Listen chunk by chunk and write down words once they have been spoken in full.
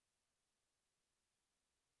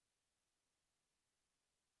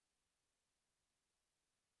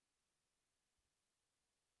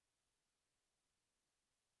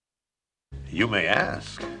You may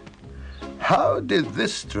ask, how did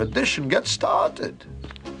this tradition get started?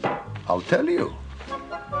 I'll tell you.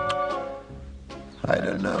 I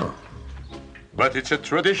don't know. But it's a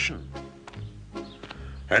tradition.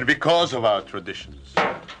 And because of our traditions,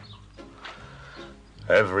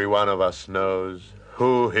 every one of us knows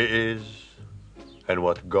who he is and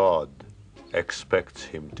what God expects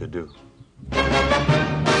him to do.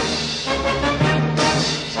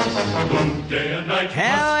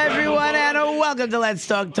 Hello, everyone, and welcome to Let's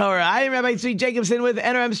Talk Torah. I am Rabbi Tzvi Jacobson with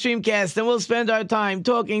NRM Streamcast, and we'll spend our time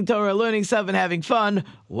talking Torah, learning stuff, and having fun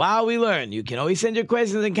while we learn. You can always send your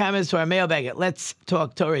questions and comments to our mailbag at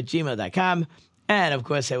letstalktorah@gmail.com, and of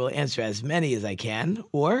course, I will answer as many as I can.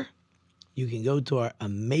 Or you can go to our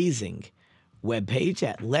amazing webpage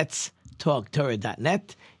at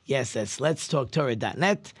letstalktorah.net. Yes, that's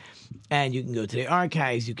letstalktorah.net. And you can go to the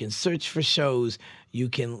archives. You can search for shows. You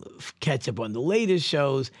can catch up on the latest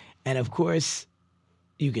shows. And, of course,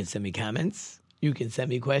 you can send me comments. You can send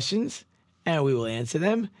me questions. And we will answer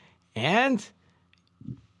them. And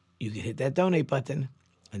you can hit that donate button.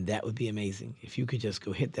 And that would be amazing. If you could just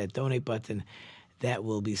go hit that donate button, that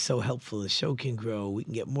will be so helpful. The show can grow. We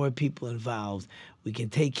can get more people involved. We can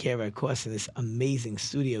take care of our costs in this amazing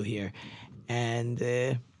studio here. And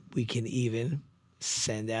we can even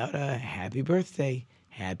send out a happy birthday,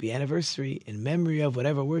 happy anniversary in memory of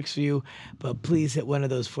whatever works for you. But please hit one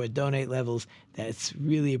of those 4 donate levels. That's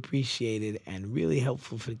really appreciated and really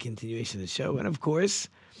helpful for the continuation of the show. And, of course,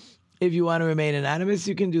 if you want to remain anonymous,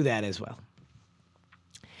 you can do that as well.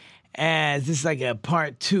 As this is like a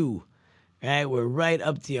part 2, right? We're right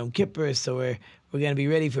up to Yom Kippur, so we're going to be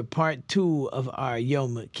ready for part 2 of our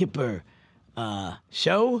Yom Kippur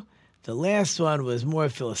show. The last one was more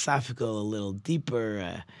philosophical, a little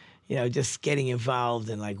deeper, just getting involved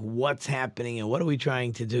in like what's happening and what are we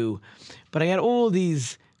trying to do. But I got all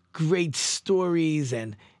these great stories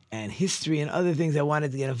and history and other things I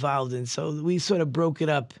wanted to get involved in. So we sort of broke it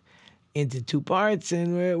up into 2 parts,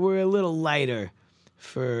 and we're a little lighter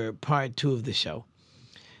for part 2 of the show.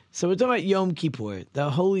 So we're talking about Yom Kippur, the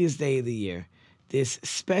holiest day of the year, this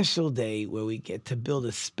special day where we get to build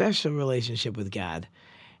a special relationship with God.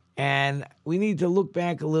 And we need to look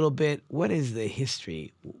back a little bit. What is the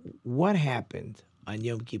history? What happened on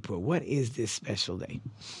Yom Kippur? What is this special day?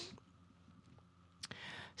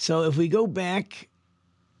 So if we go back,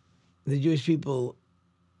 the Jewish people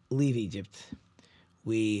leave Egypt.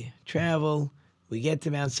 We travel. We get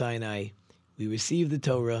to Mount Sinai. We receive the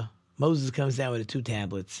Torah. Moses comes down with the 2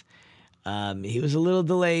 tablets. He was a little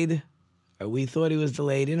delayed, or we thought he was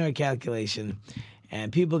delayed in our calculation.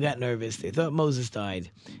 And people got nervous. They thought Moses died.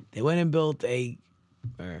 They went and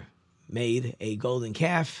made a golden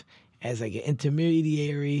calf as like an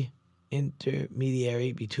intermediary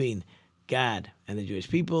between God and the Jewish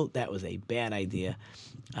people. That was a bad idea.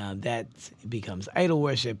 That becomes idol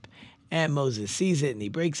worship. And Moses sees it, and he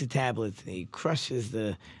breaks the tablets, and he crushes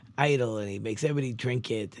the idol, and he makes everybody drink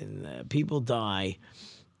it, and people die.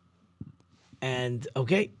 And,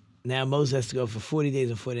 okay, now Moses has to go for 40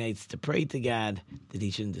 days and 40 nights to pray to God that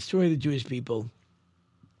he shouldn't destroy the Jewish people.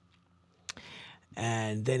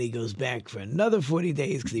 And then he goes back for another 40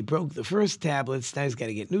 days because he broke the first tablets. Now he's got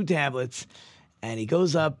to get new tablets. And he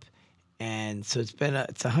goes up, and so it's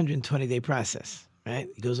a 120-day process, right?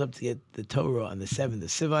 He goes up to get the Torah on the 7th of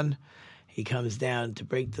Sivan. He comes down to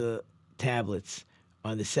break the tablets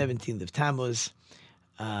on the 17th of Tammuz.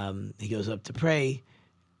 He goes up to pray,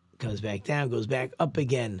 comes back down, goes back up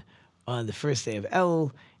again on the first day of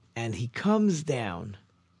Elul, and he comes down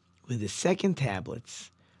with the second tablets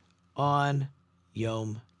on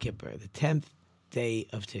Yom Kippur, the 10th day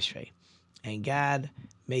of Tishrei. And God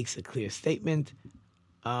makes a clear statement: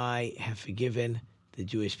 I have forgiven the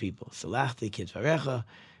Jewish people. Salachti kidvarecha,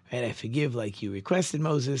 right? I forgive like you requested,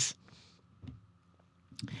 Moses.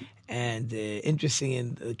 And interesting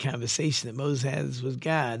in the conversation that Moses has with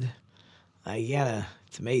God,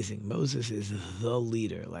 it's amazing. Moses is the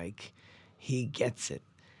leader. Like, he gets it.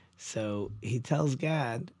 So he tells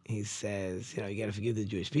God, he says, you got to forgive the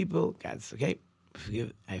Jewish people. God's okay.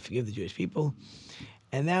 I forgive the Jewish people.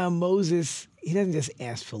 And now Moses, he doesn't just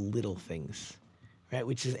ask for little things, right?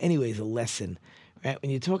 Which is anyways a lesson, right?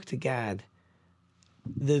 When you talk to God,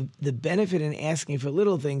 the benefit in asking for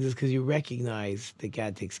little things is because you recognize that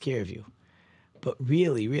God takes care of you. But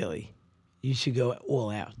really, really, you should go all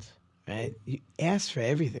out, right? You ask for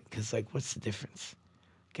everything because, what's the difference?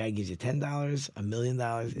 God gives you $10, $1 million,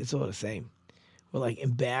 it's all the same. We're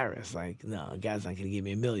embarrassed, no, God's not going to give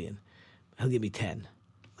me $1 million. He'll give me 10.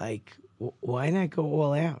 Why not go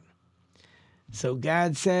all out? So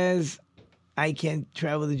God says, I can't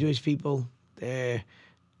travel with the Jewish people. They're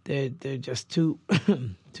They're just too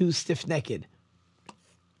too stiff-necked,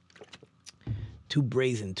 too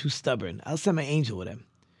brazen, too stubborn. I'll send my angel with him.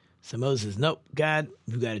 So Moses, nope, God,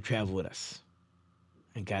 you got to travel with us.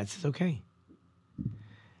 And God says, okay.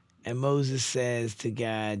 And Moses says to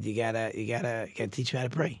God, you gotta teach me how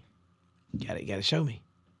to pray. You gotta show me.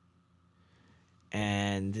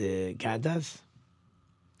 And God does.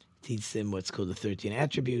 Teaches him what's called the 13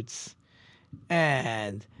 attributes.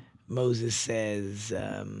 And Moses says,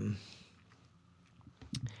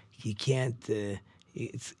 you can't,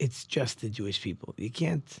 it's just the Jewish people. You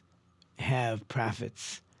can't have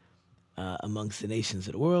prophets amongst the nations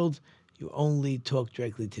of the world. You only talk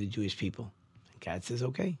directly to the Jewish people. And God says,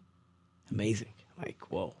 okay. Amazing. Like,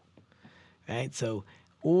 whoa. Right? So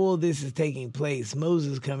all this is taking place.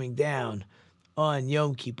 Moses coming down on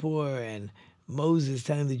Yom Kippur, and Moses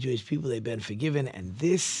telling the Jewish people they've been forgiven. And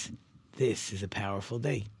this is a powerful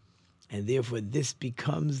day. And therefore, this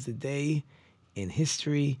becomes the day in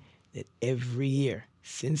history that every year,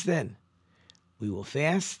 since then, we will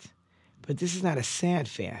fast. But this is not a sad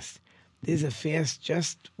fast. This is a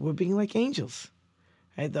fast we're being like angels.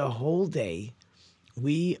 Right? The whole day,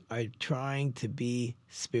 we are trying to be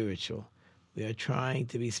spiritual. We are trying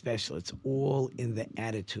to be special. It's all in the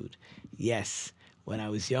attitude. Yes, when I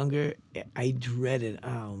was younger, I dreaded,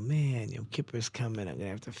 oh man, Yom Kippur's coming. I'm going to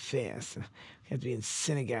have to fast. I have to be in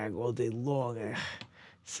synagogue all day long.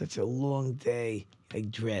 Such a long day. I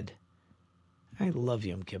dread. I love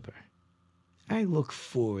Yom Kippur. I look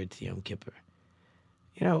forward to Yom Kippur.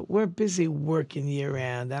 You know, we're busy working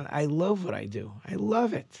year-round, and I love what I do. I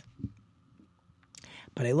love it.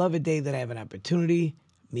 But I love a day that I have an opportunity,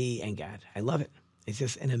 me and God. I love it. It's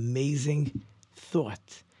just an amazing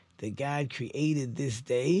thought that God created this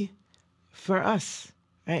day for us.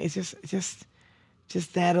 Right? It's just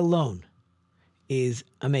that alone is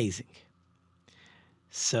amazing.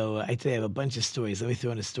 So I tell you, I have a bunch of stories. Let me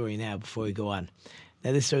throw in a story now before we go on.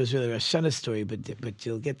 Now this story is really a Rosh Hashanah story, but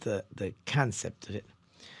you'll get the concept of it.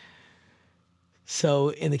 So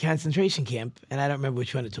in the concentration camp, and I don't remember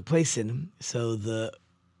which one it took place in. So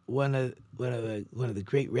one of the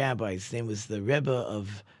great rabbis, his name was the Rebbe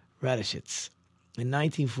of Radishitz. In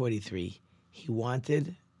 1943, he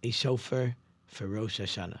wanted a shofar for Rosh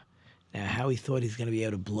Hashanah. Now, how he thought he's going to be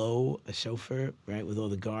able to blow a shofar, right, with all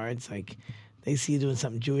the guards, like they see you doing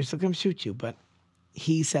something Jewish, they'll come shoot you. But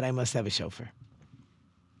he said, I must have a shofar.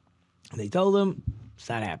 And they told him, it's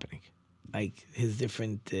not happening. Like his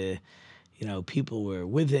different, people were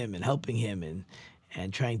with him and helping him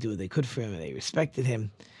and trying to do what they could for him, and they respected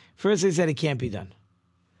him. First they said it can't be done.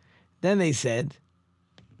 Then they said,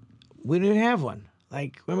 we don't even have one.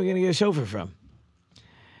 Like, where am I going to get a shofar from?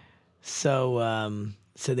 So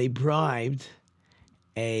they bribed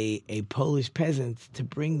a Polish peasant to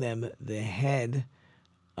bring them the head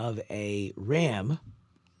of a ram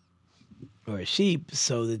or a sheep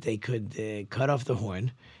so that they could cut off the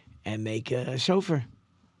horn and make a shofar.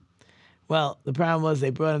 Well, the problem was they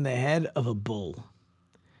brought him the head of a bull,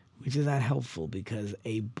 which is not helpful because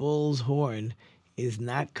a bull's horn is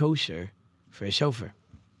not kosher for a shofar.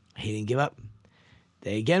 He didn't give up.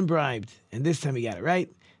 They again bribed, and this time he got it right.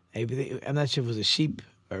 I'm not sure if it was a sheep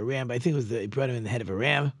or a ram, but I think they brought him in the head of a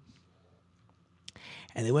ram.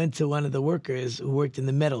 And they went to one of the workers who worked in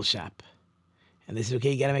the metal shop. And they said,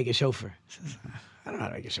 okay, you got to make a shofar. He says, I don't know how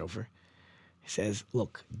to make a shofar. He says,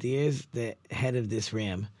 look, there's the head of this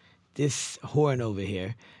ram, this horn over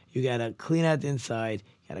here. You got to clean out the inside.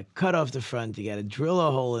 You got to cut off the front. You got to drill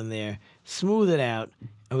a hole in there, smooth it out,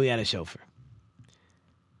 and we got a shofar.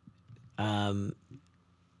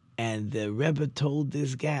 And the Rebbe told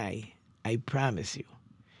this guy, I promise you,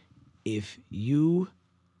 if you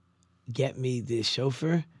get me this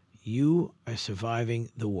shofar, you are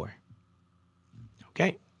surviving the war.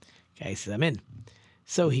 Okay? Guy says, I'm in.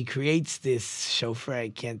 So he creates this shofar. I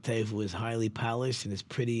can't tell you if it was highly polished and as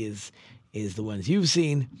pretty as the ones you've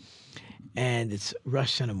seen. And it's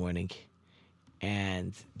Rosh Hashanah morning.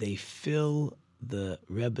 And they fill the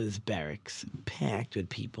Rebbe's barracks, packed with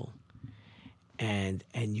people. And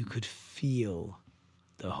you could feel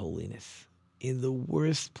the holiness in the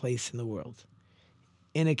worst place in the world,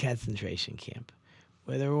 in a concentration camp,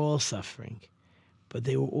 where they were all suffering, but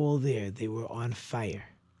they were all there. They were on fire.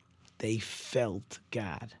 They felt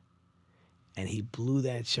God. And he blew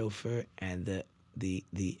that shofar, and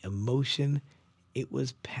the emotion, it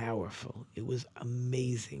was powerful. It was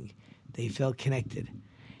amazing. They felt connected.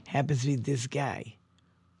 Happens to be this guy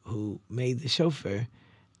who made the shofar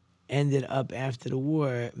ended up after the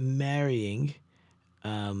war marrying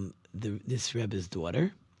this Rebbe's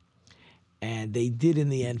daughter. And they did in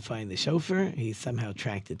the end find the shofar. He somehow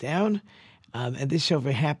tracked it down. And this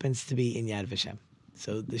shofar happens to be in Yad Vashem.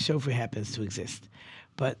 So the shofar happens to exist.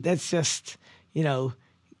 But that's just,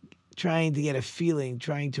 trying to get a feeling,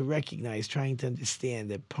 trying to recognize, trying to understand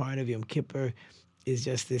that part of Yom Kippur is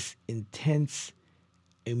just this intense,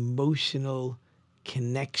 emotional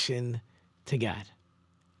connection to God.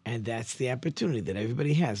 And that's the opportunity that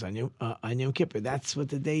everybody has on Yom Kippur. That's what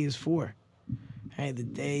the day is for. Right? The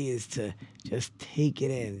day is to just take it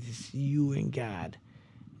in. It's you and God.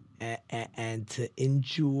 And to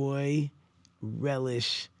enjoy,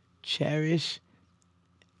 relish, cherish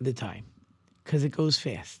the time. Because it goes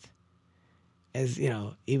fast. As,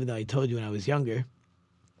 even though I told you when I was younger,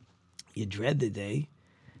 you dread the day,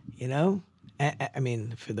 I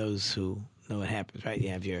mean, for those who know what happens, right?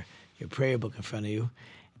 You have your prayer book in front of you,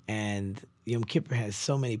 and Yom Kippur has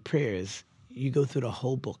so many prayers. You go through the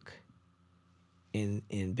whole book in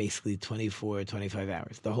basically 24, 25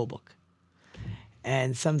 hours, the whole book.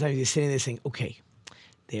 And sometimes you're sitting there saying, okay,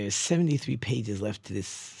 there's 73 pages left to this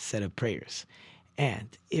set of prayers. And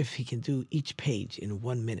if he can do each page in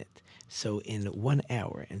 1 minute, so in 1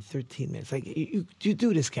 hour and 13 minutes, like you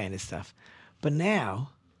do this kind of stuff. But now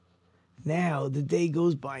the day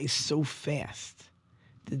goes by so fast.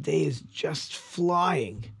 The day is just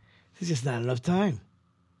flying. There's just not enough time.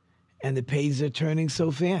 And the pages are turning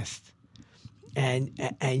so fast. And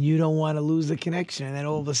you don't want to lose the connection. And then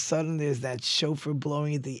all of a sudden there's that shofar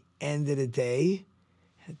blowing at the end of the day.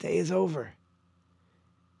 And the day is over.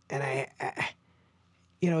 And I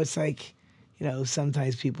it's like,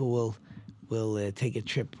 sometimes people will take a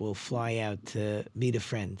trip, will fly out to meet a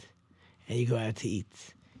friend, and you go out to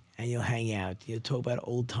eat, and you'll hang out, you'll talk about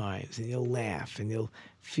old times, and you'll laugh, and you'll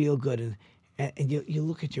feel good, and you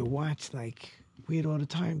look at your watch like, where'd all the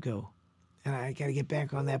time go? And I got to get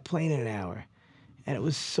back on that plane in an hour. And it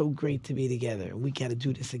was so great to be together, and we got to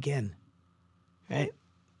do this again, right?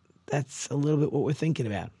 That's a little bit what we're thinking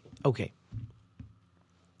about. Okay.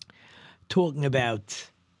 Talking about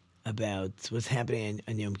what's happening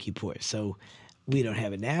on Yom Kippur. So we don't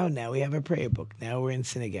have it now. Now we have a prayer book. Now we're in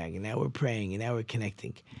synagogue, and now we're praying, and now we're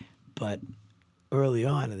connecting. But early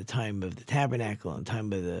on, at the time of the tabernacle, and the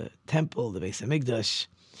time of the temple, the Beis Hamikdash,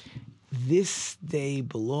 this day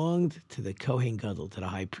belonged to the Kohen Gadol, to the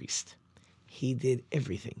high priest. He did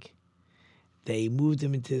everything. They moved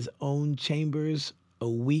him into his own chambers a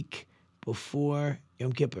week before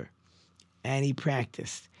Yom Kippur, and he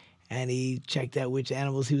practiced. And he checked out which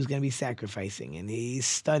animals he was going to be sacrificing, and he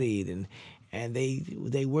studied, and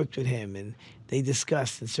they worked with him, and they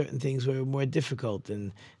discussed, and certain things were more difficult,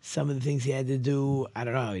 and some of the things he had to do, I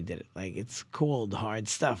don't know how he did it. Like, it's cold, hard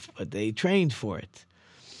stuff, but they trained for it.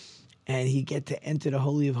 And he get to enter the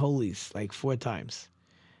Holy of Holies like 4 times.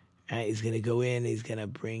 He's going to go in. He's going to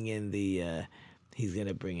bring in the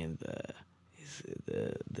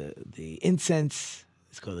incense.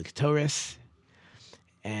 It's called the Torah.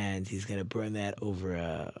 And he's going to burn that over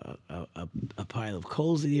a pile of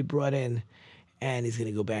coals that he brought in. And he's going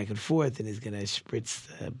to go back and forth, and he's going to spritz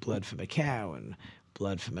blood from a cow and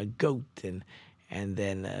blood from a goat. And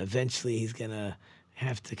then eventually he's going to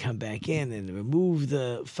have to come back in and remove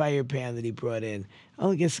the fire pan that he brought in.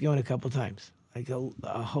 Only gets to go in a couple times. Like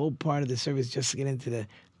a whole part of the service just to get into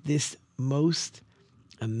this most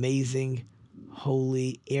amazing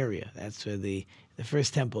holy area. That's where the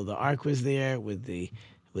first temple, the ark was there with the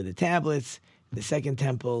tablets. The second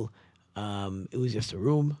temple, it was just a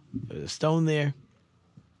room. There was a stone there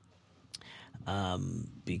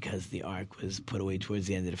because the ark was put away towards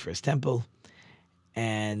the end of the first temple.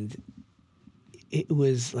 And it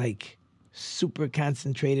was like super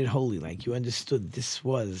concentrated holy. Like you understood this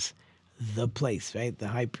was the place, right? The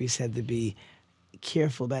high priest had to be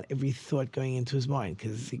careful about every thought going into his mind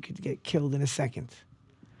because he could get killed in a second.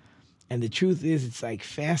 And the truth is, it's like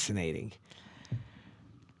fascinating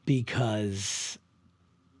because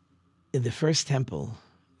in the first temple,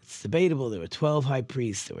 it's debatable. There were 12 high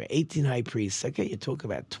priests. There were 18 high priests. Okay, you talk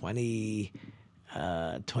about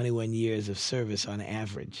 21 years of service on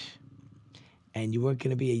average. And you weren't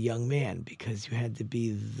going to be a young man because you had to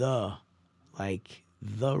be the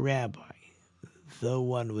rabbi, the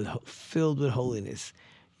one filled with holiness.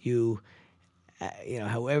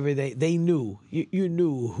 However they knew, you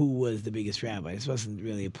knew who was the biggest rabbi. This wasn't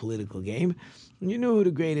really a political game. You knew who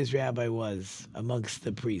the greatest rabbi was amongst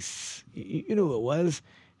the priests. You knew who it was,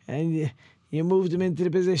 and you moved him into the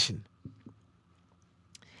position.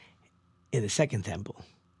 In the second temple,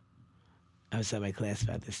 I was telling my class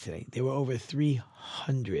about this today. There were over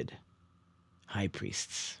 300 high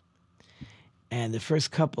priests. And the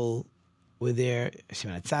first couple were there,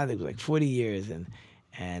 Shimon HaTzadik was like 40 years,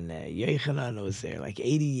 And Yochanan was there like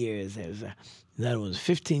 80 years. There was another one was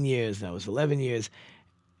 15 years. That was 11 years.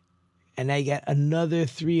 And they got another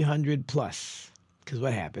 300 plus. Because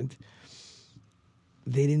what happened?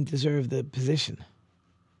 They didn't deserve the position.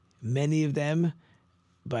 Many of them,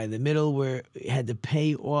 by the middle, had to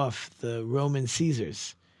pay off the Roman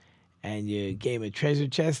Caesars. And you gave a treasure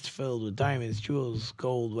chest filled with diamonds, jewels,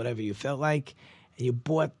 gold, whatever you felt like. And you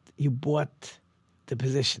bought the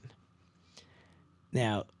position.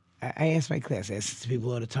 Now, I ask my class, I ask this to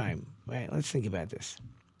people all the time, right? Let's think about this.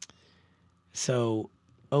 So,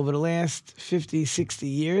 over the last 50, 60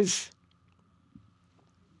 years,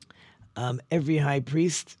 every high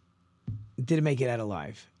priest didn't make it out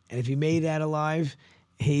alive. And if he made it out alive,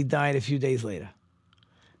 he died a few days later.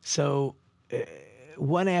 So,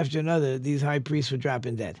 one after another, these high priests were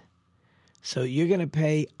dropping dead. So, you're going to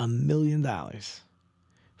pay $1 million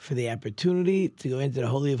for the opportunity to go into the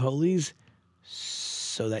Holy of Holies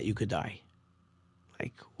so that you could die.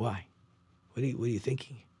 Like, why? What are you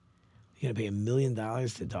thinking? You're going to pay $1 million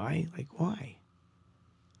to die? Like, why?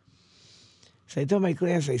 So I told my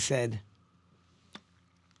class, I said,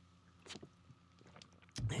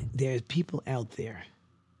 there's people out there,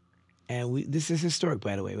 and this is historic,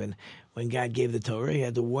 by the way. When God gave the Torah, he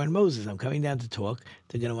had to warn Moses, I'm coming down to talk.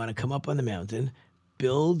 They're going to want to come up on the mountain,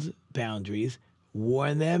 build boundaries,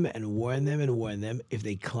 warn them and warn them and warn them. If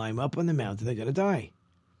they climb up on the mountain, they're going to die.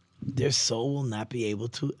 Their soul will not be able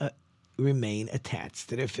to remain attached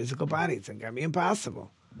to their physical body. It's going to be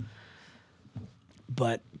impossible.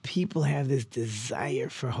 But people have this desire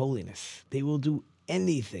for holiness. They will do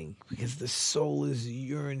anything because the soul is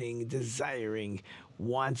yearning, desiring,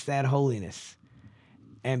 wants that holiness.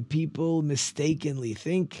 And people mistakenly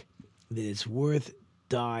think that it's worth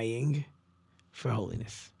dying for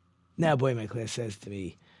holiness. Now, boy, my class says to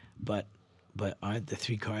me, but aren't the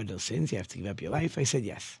 3 cardinal sins? You have to give up your life. I said,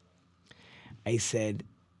 yes. I said,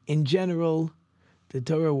 in general, the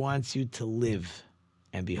Torah wants you to live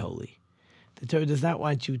and be holy. The Torah does not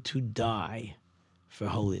want you to die for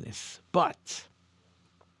holiness. But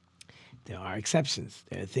there are exceptions.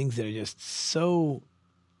 There are things that are just so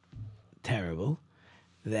terrible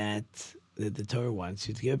that the Torah wants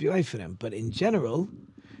you to give up your life for them. But in general,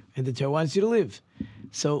 and the Torah wants you to live.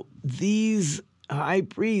 So these high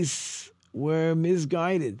priests were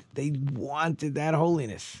misguided. They wanted that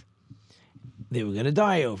holiness. They were going to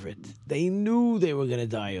die over it. They knew they were going to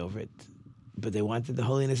die over it, but they wanted the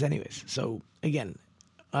holiness anyways. So again,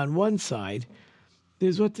 on one side,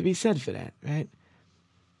 there's what to be said for that, right?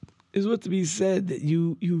 There's what to be said that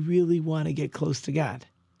you really want to get close to God.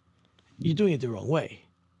 You're doing it the wrong way,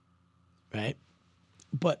 right?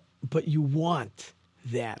 But you want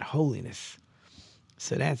that holiness.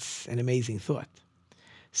 So that's an amazing thought.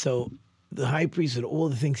 So the high priest, with all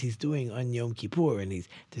the things he's doing on Yom Kippur, and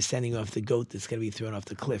they're sending off the goat that's going to be thrown off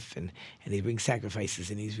the cliff, and he brings sacrifices,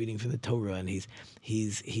 and he's reading from the Torah, and he's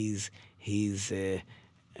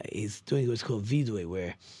doing what's called vidui,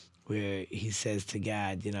 where he says to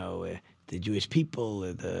God, the Jewish people,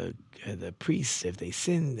 the priests, if they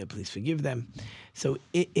sin, please forgive them. So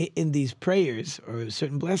in these prayers or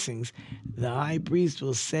certain blessings, the high priest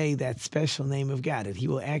will say that special name of God, and he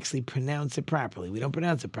will actually pronounce it properly. We don't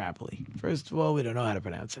pronounce it properly. First of all, we don't know how to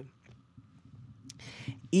pronounce it.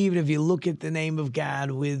 Even if you look at the name of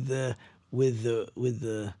God with the what's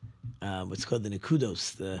called the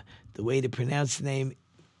nekudos, the way to pronounce the name,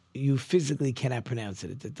 you physically cannot pronounce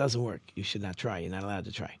it. It doesn't work. You should not try. You're not allowed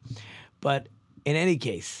to try. But in any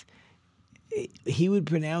case, he would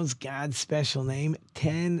pronounce God's special name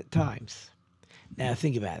 10 times. Now,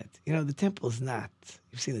 think about it. The temple is not,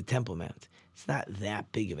 you've seen the Temple Mount. It's not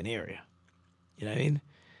that big of an area. You know what I mean?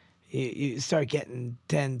 You start getting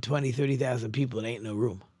 10, 20, 30,000 people, it ain't no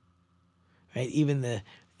room. Right? Even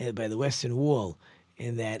by the Western Wall,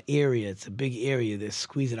 in that area, it's a big area, they're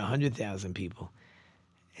squeezing 100,000 people.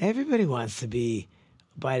 Everybody wants to be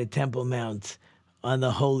by the Temple Mount on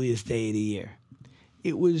the holiest day of the year.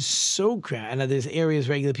 It was so crowded. I know there's areas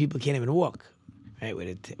regular people can't even walk, right?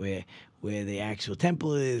 Where the actual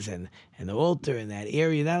temple is and the altar in that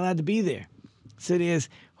area, you're not allowed to be there. So there's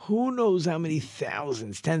who knows how many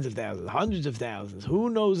thousands, tens of thousands, hundreds of thousands. Who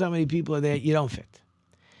knows how many people are there? You don't fit.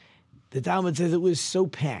 The Talmud says it was so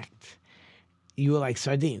packed. You were like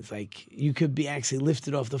sardines. Like you could be actually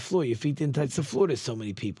lifted off the floor. Your feet didn't touch the floor. There's so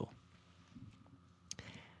many people.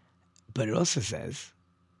 But it also says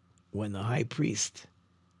when the high priest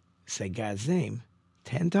said God's name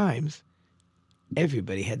 10 times,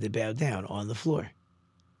 everybody had to bow down on the floor.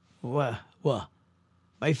 Well,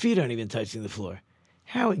 my feet aren't even touching the floor.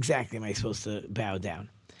 How exactly am I supposed to bow down?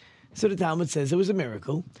 So the Talmud says it was a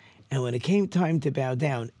miracle, And when it came time to bow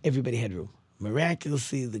down, everybody had room.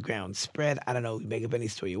 Miraculously, the ground spread. I don't know, you make up any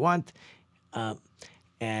story you want.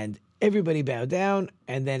 And everybody bowed down,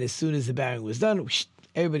 and then as soon as the bowing was done, whoosh,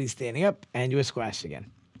 everybody's standing up, and you were squashed again.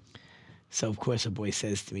 So, of course, a boy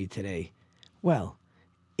says to me today, well,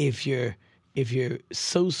 if you're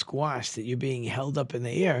so squashed that you're being held up in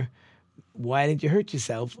the air, why didn't you hurt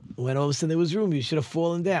yourself when all of a sudden there was room? You should have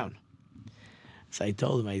fallen down. So I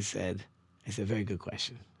told him, I said, very good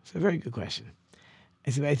question. It's a very good question. I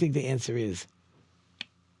said, I think the answer is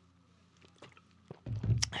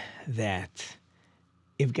that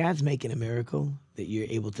if God's making a miracle that you're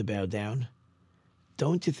able to bow down,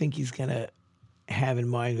 don't you think he's going to have in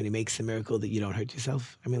mind when he makes the miracle that you don't hurt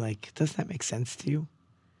yourself? I mean, like, doesn't that make sense to you?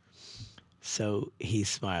 So he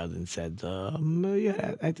smiled and said,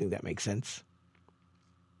 yeah, I think that makes sense.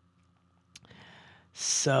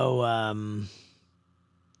 So,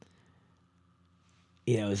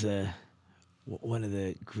 it's one of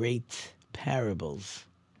the great parables,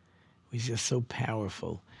 which is just so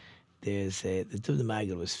powerful. The Dubno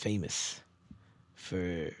Maggid was famous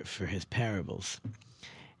for his parables.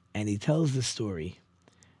 And he tells the story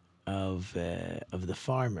of the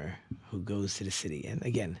farmer who goes to the city. And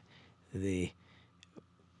again,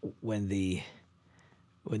 when the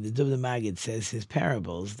Dubno Maggid says his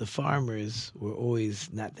parables, the farmers were always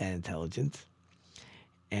not that intelligent,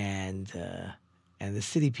 and the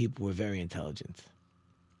city people were very intelligent.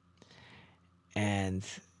 And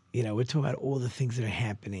we're talking about all the things that are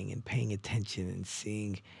happening and paying attention and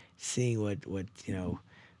seeing what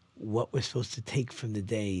we're supposed to take from the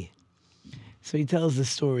day. So he tells the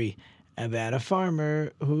story about a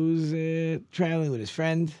farmer who's traveling with his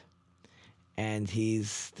friend, and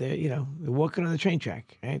he's there, they're walking on the train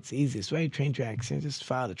track, right? It's the easiest way, train tracks, just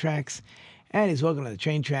follow the tracks. And he's walking on the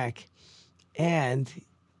train track, and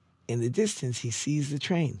in the distance, he sees the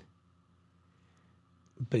train.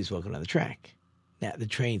 But he's walking on the track. Now, the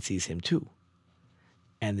train sees him too.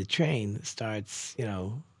 And the train starts,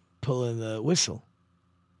 pulling the whistle.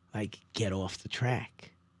 Like, get off the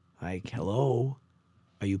track. Like, hello,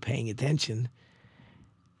 are you paying attention?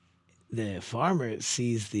 The farmer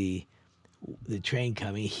sees the train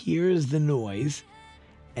coming, hears the noise,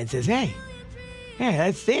 and says, hey,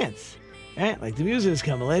 let's dance. Right? Like, the music is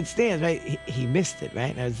coming, let's dance, right? He missed it,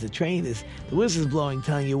 right? As the whistle's blowing,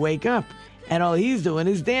 telling you, wake up. And all he's doing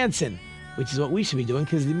is dancing, which is what we should be doing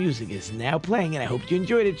because the music is now playing, and I hope you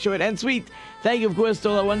enjoyed it, short and sweet. Thank you, of course, to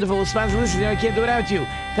all our wonderful sponsors listening. I can't do it without you.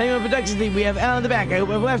 Thank you, our production team. We have Al in the back. I hope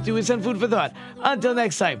I've left you with some food for thought. Until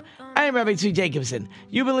next time, I am Rabbi Tzvi Jacobson.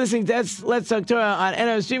 You've been listening to Let's Talk Torah on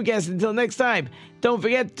NR Streamcast. Until next time, don't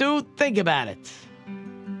forget to think about it.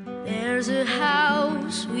 There's a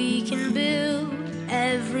house we can build.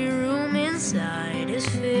 Every room inside is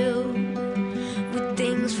filled with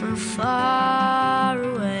things from far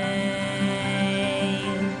away.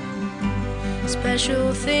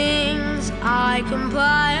 Special things I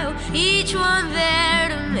compile, each one there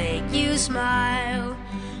to